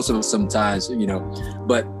like compulsive sometimes, you know,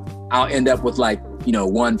 but I'll end up with like, you know,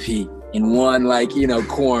 one pea and one like, you know,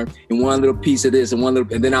 corn and one little piece of this and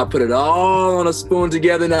and then I'll put it all on a spoon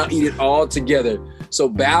together and I'll eat it all together. So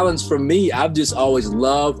balance for me, I've just always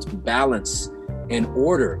loved balance and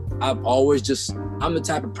order. I'm the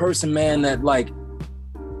type of person, man, that like,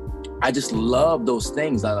 I just love those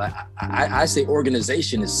things. I say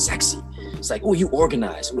organization is sexy. It's like, oh, you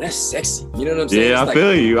organize. Well, that's sexy. You know what I'm saying? Yeah, I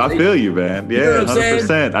feel you, man. Yeah, you know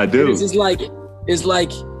 100%. I do. It's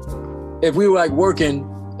like if we were like working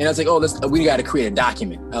and I was like, oh, we got to create a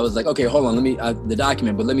document. I was like, okay, hold on, the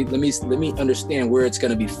document, but let me understand where it's going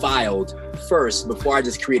to be filed first before I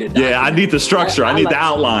just create a document. Yeah, I need the structure. I need the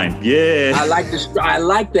outline. Yeah. I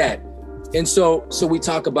like that. And so we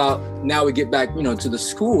talk about, now we get back, you know, to the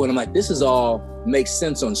school, and I'm like, this is all makes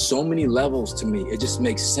sense on so many levels to me. It just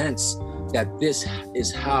makes sense that this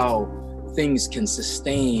is how things can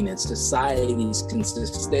sustain and societies can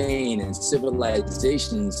sustain and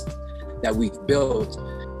civilizations that we've built.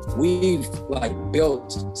 We've like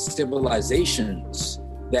built civilizations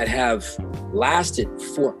that have lasted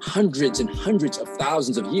for hundreds and hundreds of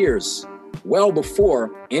thousands of years, well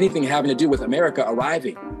before anything having to do with America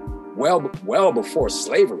arriving. Well before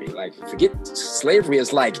slavery. Like, forget slavery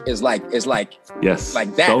is like yes, like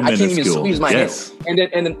that. So I can't even minuscule. squeeze my hand. And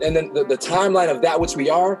then the timeline of that which we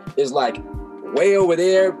are is like way over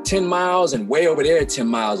there 10 miles and way over there 10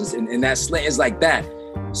 miles, and that slant is like that.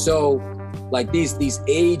 So like these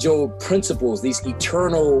age-old principles, these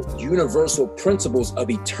eternal universal principles of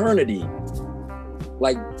eternity,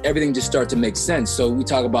 like everything just starts to make sense. So we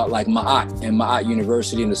talk about like Ma'at and Ma'at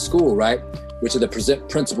University in the school, right? Which are the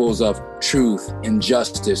principles of truth and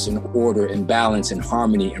justice and order and balance and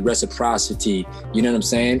harmony and reciprocity, you know what I'm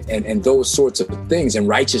saying? And those sorts of things, and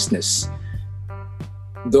righteousness.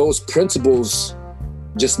 Those principles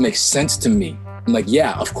just make sense to me. I'm like,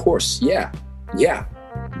 yeah, of course, yeah,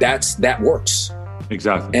 that works.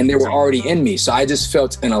 Exactly. And they were already in me. So I just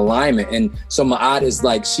felt an alignment. And so Ma'at is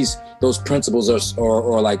like, those principles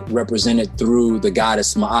are like represented through the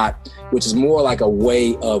goddess Ma'at, which is more like a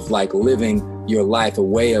way of like living your life, a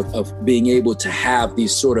way of being able to have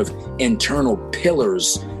these sort of internal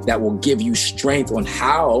pillars that will give you strength on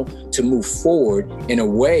how to move forward in a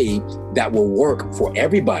way that will work for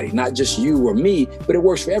everybody, not just you or me, but it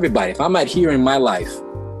works for everybody. If I'm out here in my life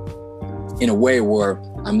in a way where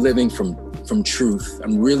I'm living from truth,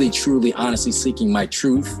 I'm really, truly, honestly seeking my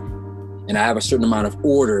truth, and I have a certain amount of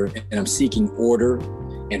order, and I'm seeking order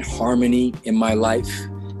and harmony in my life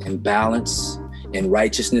and balance and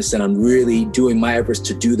righteousness, and I'm really doing my efforts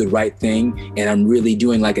to do the right thing, and I'm really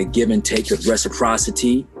doing like a give and take of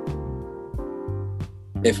reciprocity.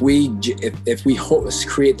 If we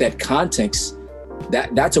create that context,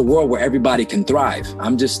 that's a world where everybody can thrive.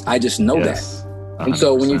 I just know that. And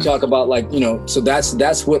so when you talk about like, you know, so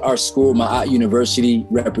that's what our school, Ma'at University,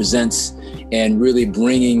 represents, and really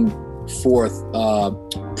bringing forth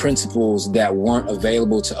principles that weren't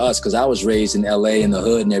available to us, because I was raised in LA in the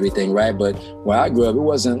hood and everything, right? But where I grew up, it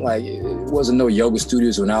wasn't no yoga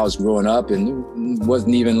studios when I was growing up, and it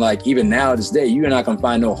wasn't even like, even now to this day, you're not gonna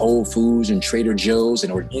find no Whole Foods and Trader Joe's,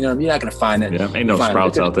 and you know, you're not gonna find that. Yeah, ain't no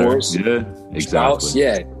Sprouts out there. Yeah, exactly. Sprouts,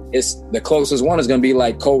 yeah. It's the closest one is going to be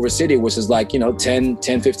like Culver City, which is like, you know, 10,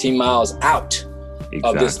 15 miles out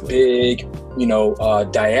of this big, you know,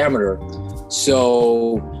 diameter.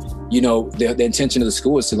 So, you know, the intention of the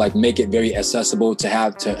school is to like make it very accessible to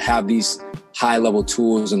have these high level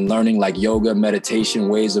tools and learning, like yoga, meditation,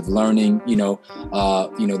 ways of learning, you know,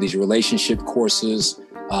 these relationship courses,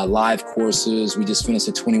 live courses. We just finished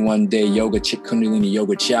a 21-day Kundalini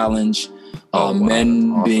yoga challenge.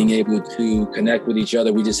 Men awesome. Being able to connect with each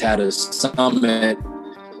other. We just had a summit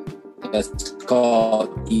that's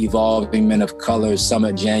called Evolving Men of Color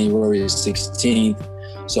Summit, January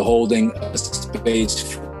 16th. So holding a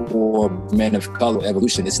space for men of color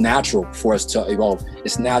evolution. It's natural for us to evolve.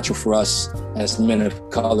 It's natural for us as men of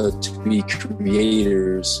color to be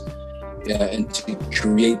creators. And to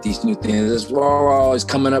create these new things. We're always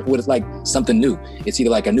coming up with like something new. It's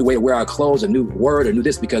either like a new way to wear our clothes, a new word, a new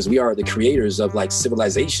this, because we are the creators of like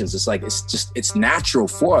civilizations. It's like, it's natural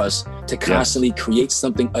for us to constantly create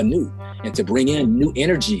something anew and to bring in new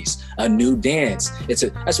energies, a new dance.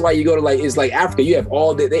 That's why you go to it's like Africa,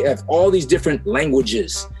 they have all these different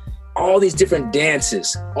languages, all these different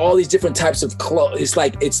dances, all these different types of clothes. It's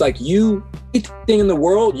like anything in the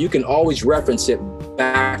world, you can always reference it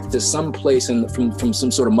back to some place from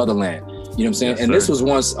some sort of motherland. You know what I'm saying? Yes, and sir. This was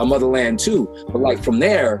once a motherland too, but like from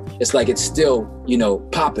there, it's like it's still,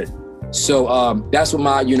 popping. So that's what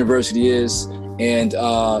my university is. And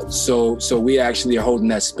so we actually are holding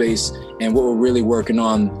that space. And what we're really working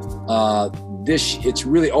on, it's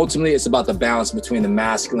really ultimately it's about the balance between the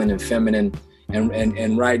masculine and feminine.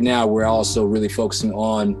 And right now we're also really focusing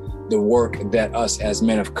on the work that us as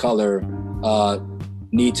men of color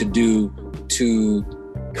need to do to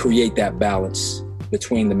create that balance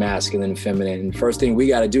between the masculine and feminine. And first thing we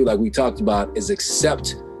got to do, like we talked about, is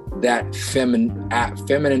accept that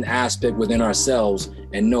feminine aspect within ourselves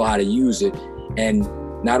and know how to use it. And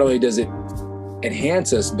not only does it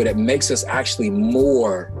enhance us, but it makes us actually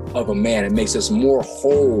more of a man. It makes us more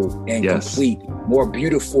whole and complete, more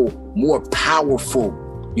beautiful, more powerful,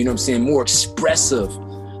 you know what I'm saying? More expressive,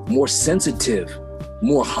 more sensitive,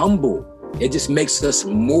 more humble. It just makes us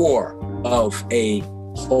more of a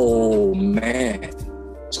whole man.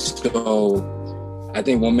 So I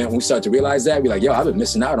think when we start to realize that, we're like, yo, I've been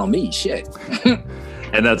missing out on me, shit.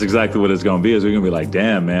 And that's exactly what it's going to be, is we're going to be like,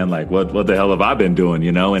 damn, man, like what the hell have I been doing,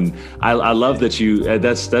 And I love that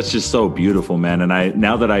that's just so beautiful, man. And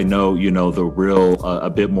now that I know, the real, a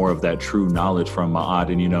bit more of that true knowledge from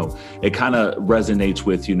Ma'at, and, it kind of resonates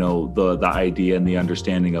with, the idea and the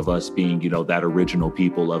understanding of us being, that original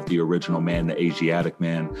people of the original man, the Asiatic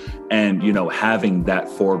man, and, having that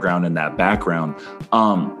foreground and that background.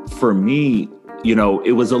 For me,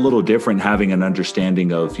 it was a little different having an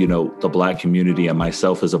understanding of, the Black community and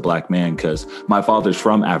myself as a Black man, because my father's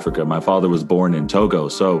from Africa. My father was born in Togo.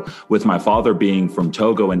 So with my father being from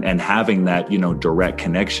Togo and having that, direct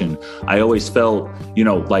connection, I always felt,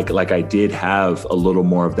 like I did have a little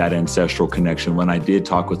more of that ancestral connection when I did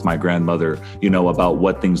talk with my grandmother, about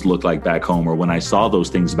what things looked like back home, or when I saw those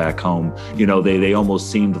things back home, they almost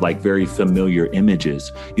seemed like very familiar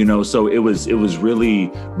images, so it was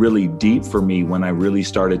really, really deep for me when I really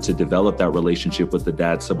started to develop that relationship with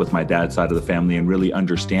with my dad's side of the family, and really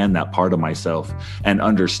understand that part of myself and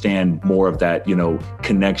understand more of that,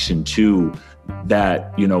 connection to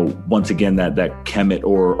that, once again, that Kemet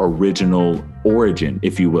or original origin,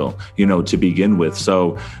 if you will, to begin with.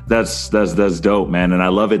 So that's dope, man. And I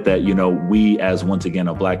love it that, we as, once again,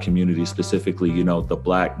 a Black community, specifically, the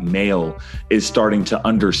Black male is starting to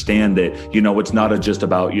understand that, it's not just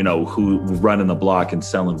about, who running the block and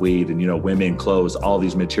selling weed and, women, clothes, all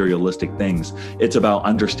these materialistic things. It's about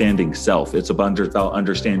understanding self. It's about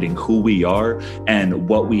understanding who we are and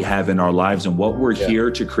what we have in our lives and what we're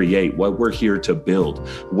here to create, what we're here to build,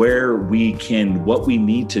 what we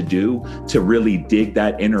need to do to really dig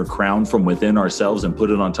that inner crown from within ourselves and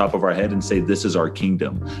put it on top of our head and say, this is our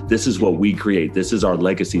kingdom. This is what we create. This is our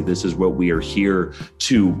legacy. This is what we are here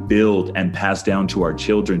to build and pass down to our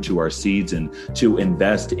children, to our seeds, and to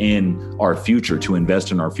invest in our future, to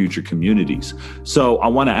invest in our future communities. So I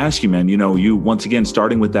want to ask you, man, you once again,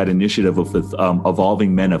 starting with that initiative of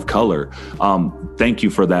evolving men of color. Thank you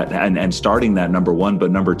for that. And starting that, number one,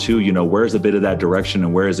 but number two, where's a bit of that direction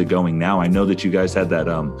and where is it going now? I know that you guys had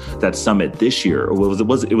that summit this year. Or it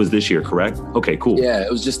was this year, correct? Okay, cool. Yeah,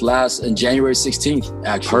 it was just January 16th,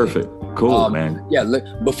 actually. Perfect. Cool, man. Yeah,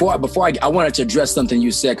 before I wanted to address something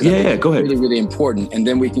you said, because I think it's go ahead. really, really important. And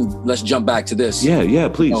then let's jump back to this. Yeah,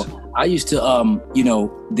 please. I used to,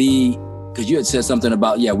 because you had said something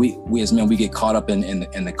about, we as men, we get caught up in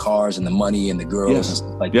the cars and the money and the girls and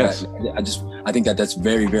stuff like that. I think that's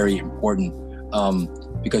very, very important.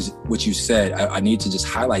 Because what you said, I need to just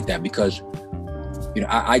highlight that, because,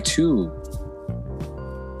 I too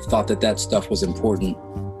thought that stuff was important,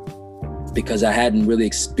 because I hadn't really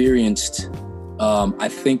experienced, I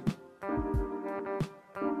think,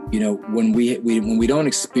 when we don't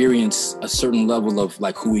experience a certain level of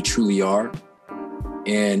like who we truly are,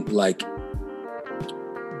 and like,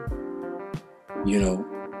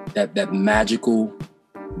 that magical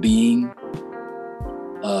being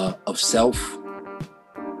of self,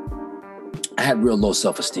 I had real low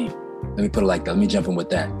self-esteem. Let me put it like that. Let me jump in with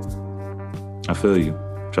that. I feel you.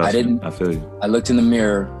 Trust me. I feel you. I looked in the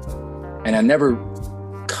mirror and I never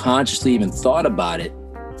consciously even thought about it.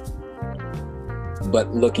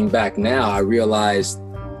 But looking back now, I realized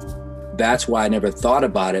that's why I never thought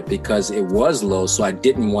about it, because it was low. So I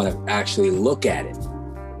didn't want to actually look at it.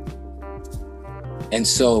 And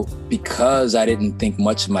so because I didn't think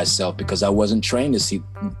much of myself, because I wasn't trained to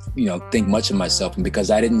think much of myself, and because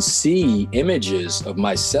I didn't see images of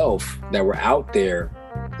myself that were out there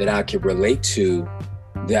that I could relate to,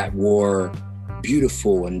 that were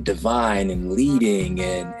beautiful and divine and leading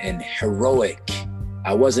and heroic.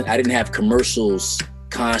 I didn't have commercials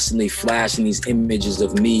constantly flashing these images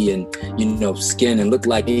of me and, you know, skin and look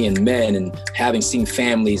like me and men, and having seen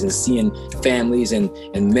families and seeing families and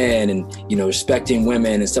men and, you know, respecting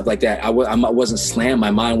women and stuff like that. I wasn't slammed.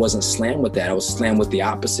 My mind wasn't slammed with that. I was slammed with the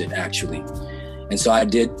opposite, actually. And so I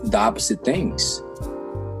did the opposite things.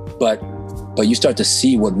 But you start to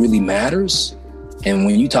see what really matters. And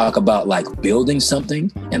when you talk about like building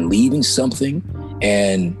something and leaving something,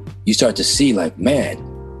 and you start to see like, man,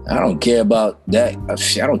 I don't care about that.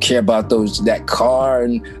 I don't care about that car.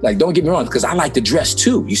 And like, don't get me wrong, because I like to dress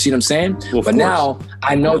too. You see what I'm saying? Well, but now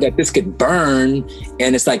I know that this could burn,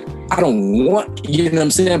 and it's like, I don't want, you know what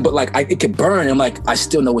I'm saying? But like, it could burn. And I'm like, I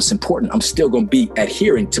still know what's important. I'm still going to be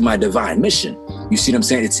adhering to my divine mission. You see what I'm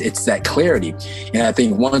saying? It's that clarity. And I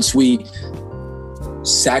think once we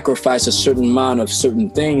sacrifice a certain amount of certain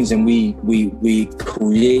things and we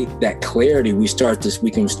create that clarity, we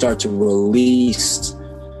can start to release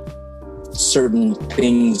certain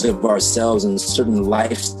things of ourselves and certain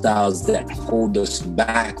lifestyles that hold us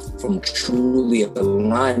back from truly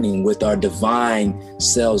aligning with our divine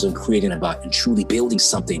selves and creating about and truly building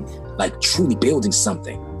something.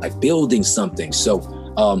 So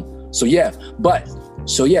yeah,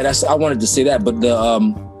 that's, I wanted to say that. But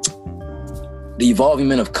the Evolving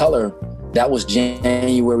Men of Color, that was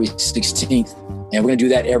January 16th, and we're gonna do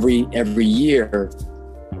that every year.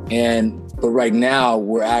 But right now,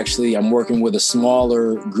 I'm working with a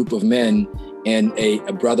smaller group of men in a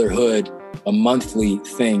brotherhood, a monthly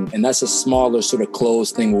thing. And that's a smaller sort of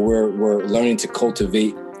closed thing where we're learning to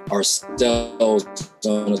cultivate ourselves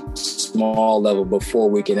on a small level before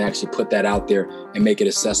we can actually put that out there and make it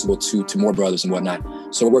accessible to more brothers and whatnot.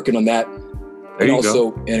 So we're working on that. And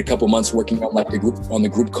also in a couple months working on the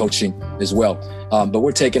group coaching as well. But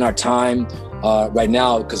we're taking our time right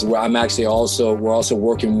now because we're also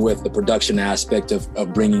working with the production aspect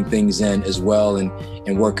of bringing things in as well,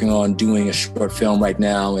 and working on doing a short film right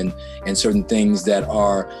now and certain things that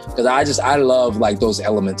are, because I love like those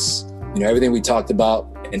elements, you know, everything we talked about,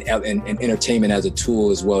 and entertainment as a tool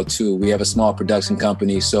as well too. We have a small production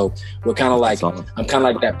company, so we're kind of like, I'm kind of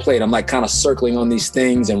like that plate. I'm like kind of circling on these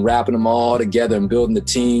things and wrapping them all together and building the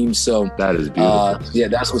team. So that is beautiful. Yeah,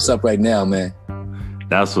 that's what's up right now, man.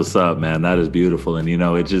 That's what's up, man. That is beautiful. And, you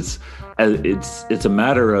know, it's a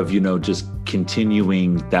matter of, you know, just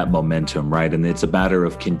continuing that momentum, right? And it's a matter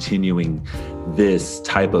of continuing this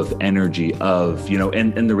type of energy of, you know,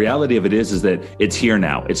 and the reality of it is that it's here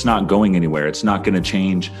now. It's not going anywhere. It's not going to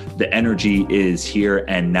change. The energy is here.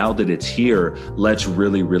 And now that it's here, let's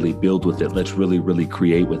really, really build with it. Let's really, really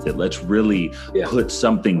create with it. Let's really put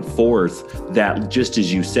something forth that, just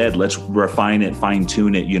as you said, let's refine it, fine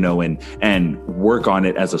tune it, you know, and work on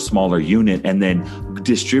it as a smaller unit, and then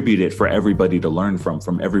distribute it for everybody to learn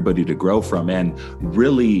from everybody to grow from, and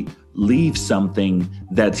really leave something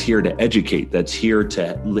that's here to educate, that's here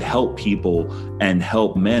to help people and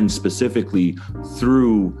help men specifically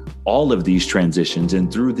through all of these transitions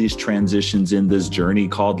and through these transitions in this journey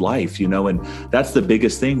called life, you know. And that's the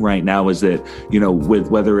biggest thing right now, is that, you know, with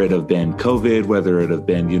whether it have been COVID, whether it have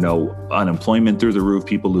been, you know, unemployment through the roof,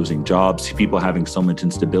 people losing jobs, people having so much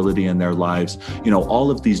instability in their lives, you know, all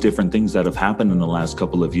of these different things that have happened in the last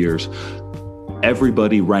couple of years.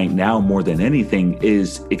 Everybody right now, more than anything,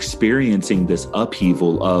 is experiencing this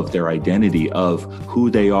upheaval of their identity, of who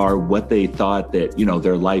they are, what they thought that, you know,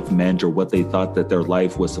 their life meant, or what they thought that their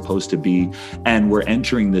life was supposed to be. And we're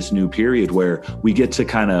entering this new period where we get to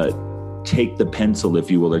kind of take the pencil,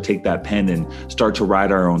 if you will, or take that pen and start to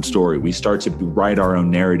write our own story. We start to write our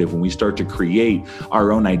own narrative, and we start to create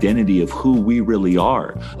our own identity of who we really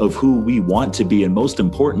are, of who we want to be, and most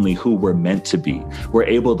importantly, who we're meant to be. We're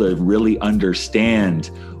able to really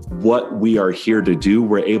understand what we are here to do.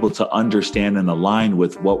 We're able to understand and align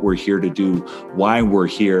with what we're here to do, why we're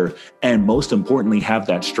here, and most importantly, have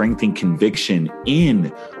that strength and conviction in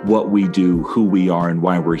what we do, who we are, and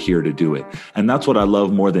why we're here to do it. And that's what I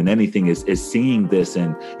love more than anything, is seeing this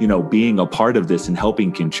and, you know, being a part of this and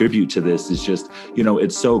helping contribute to this is just, you know,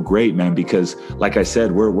 it's so great, man, because like I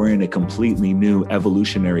said, we're in a completely new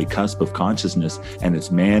evolutionary cusp of consciousness, and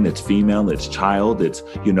it's man, it's female, it's child, it's,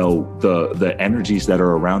 you know, the energies that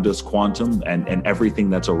are around us, quantum, and everything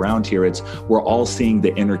that's around here. We're all seeing the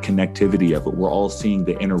interconnectivity of it. We're all seeing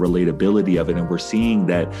the interrelatability of it. And we're seeing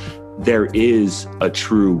that there is a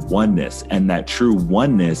true oneness, and that true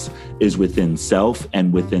oneness is within self,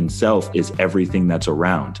 and within self is everything that's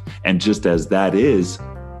around. And just as that is,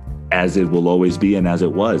 as it will always be, and as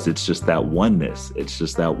it was, it's just that oneness. It's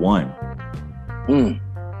just that one.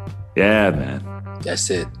 Yeah, man. That's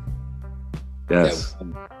it. Yes.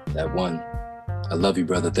 That one. I love you,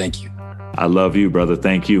 brother. Thank you. I love you, brother.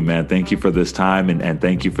 Thank you, man. Thank you for this time and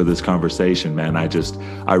thank you for this conversation, man.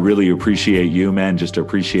 I really appreciate you, man. Just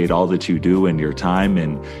appreciate all that you do and your time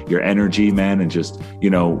and your energy, man. And just,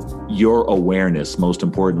 your awareness, most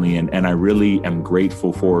importantly. And I really am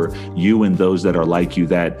grateful for you and those that are like you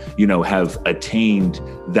that, have attained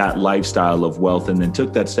that lifestyle of wealth and then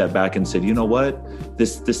took that step back and said, you know what?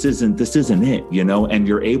 This isn't it, and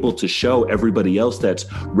you're able to show everybody else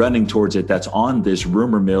that's running towards it, that's on this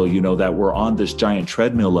rumor mill, that we're on this giant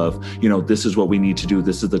treadmill of, this is what we need to do.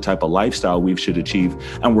 This is the type of lifestyle we should achieve.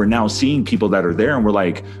 And we're now seeing people that are there and we're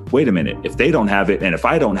like, wait a minute, if they don't have it and if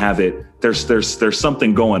I don't have it, there's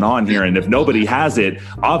something going on here. And if nobody has it,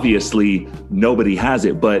 obviously nobody has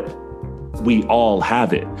it, but we all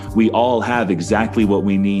have it. We all have exactly what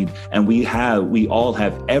we need. And we all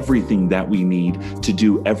have everything that we need to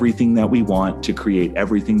do everything that we want, to create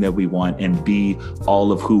everything that we want and be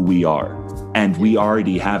all of who we are. And we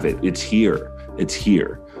already have it. It's here. It's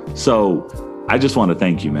here. So I just want to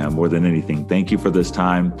thank you, man, more than anything. Thank you for this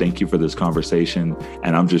time. Thank you for this conversation.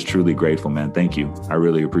 And I'm just truly grateful, man. Thank you. I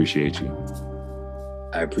really appreciate you.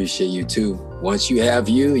 I appreciate you too. Once you have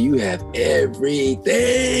everything.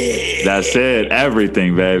 That's it.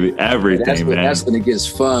 Everything, baby. Everything, man. That's when it gets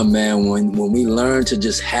fun, man. When we learn to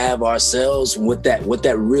just have ourselves, what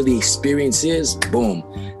that really experience is, boom.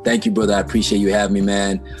 Thank you, brother. I appreciate you having me,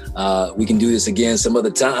 man. We can do this again some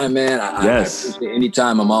other time, man. Yes. I appreciate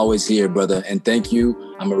anytime. I'm always here, brother. And thank you.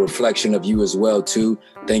 I'm a reflection of you as well, too.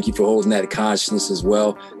 Thank you for holding that consciousness as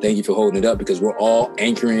well. Thank you for holding it up, because we're all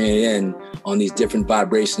anchoring it in on these different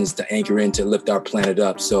vibrations to anchor in to lift our planet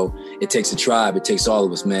up. So it takes a tribe. It takes all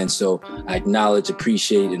of us, man. So I acknowledge,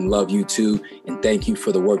 appreciate, and love you too. And thank you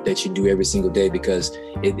for the work that you do every single day, because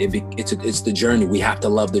it's the journey. We have to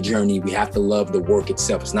love the journey. We have to love the work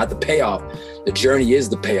itself. It's not the payoff. The journey is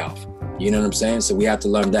the payoff. You know what I'm saying? So we have to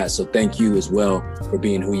learn that. So thank you as well for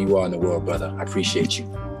being who you are in the world, brother. I appreciate you.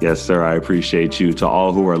 Yes, sir. I appreciate you. To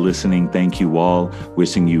all who are listening, thank you all.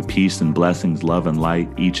 Wishing you peace and blessings, love and light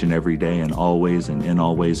each and every day and always and in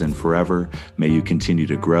always and forever. May you continue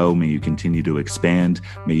to grow. May you continue to expand.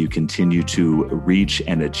 May you continue to reach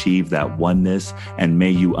and achieve that oneness. And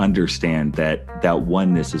may you understand that that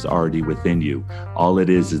oneness is already within you. All it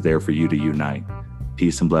is there for you to unite.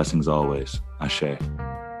 Peace and blessings always. Ashe.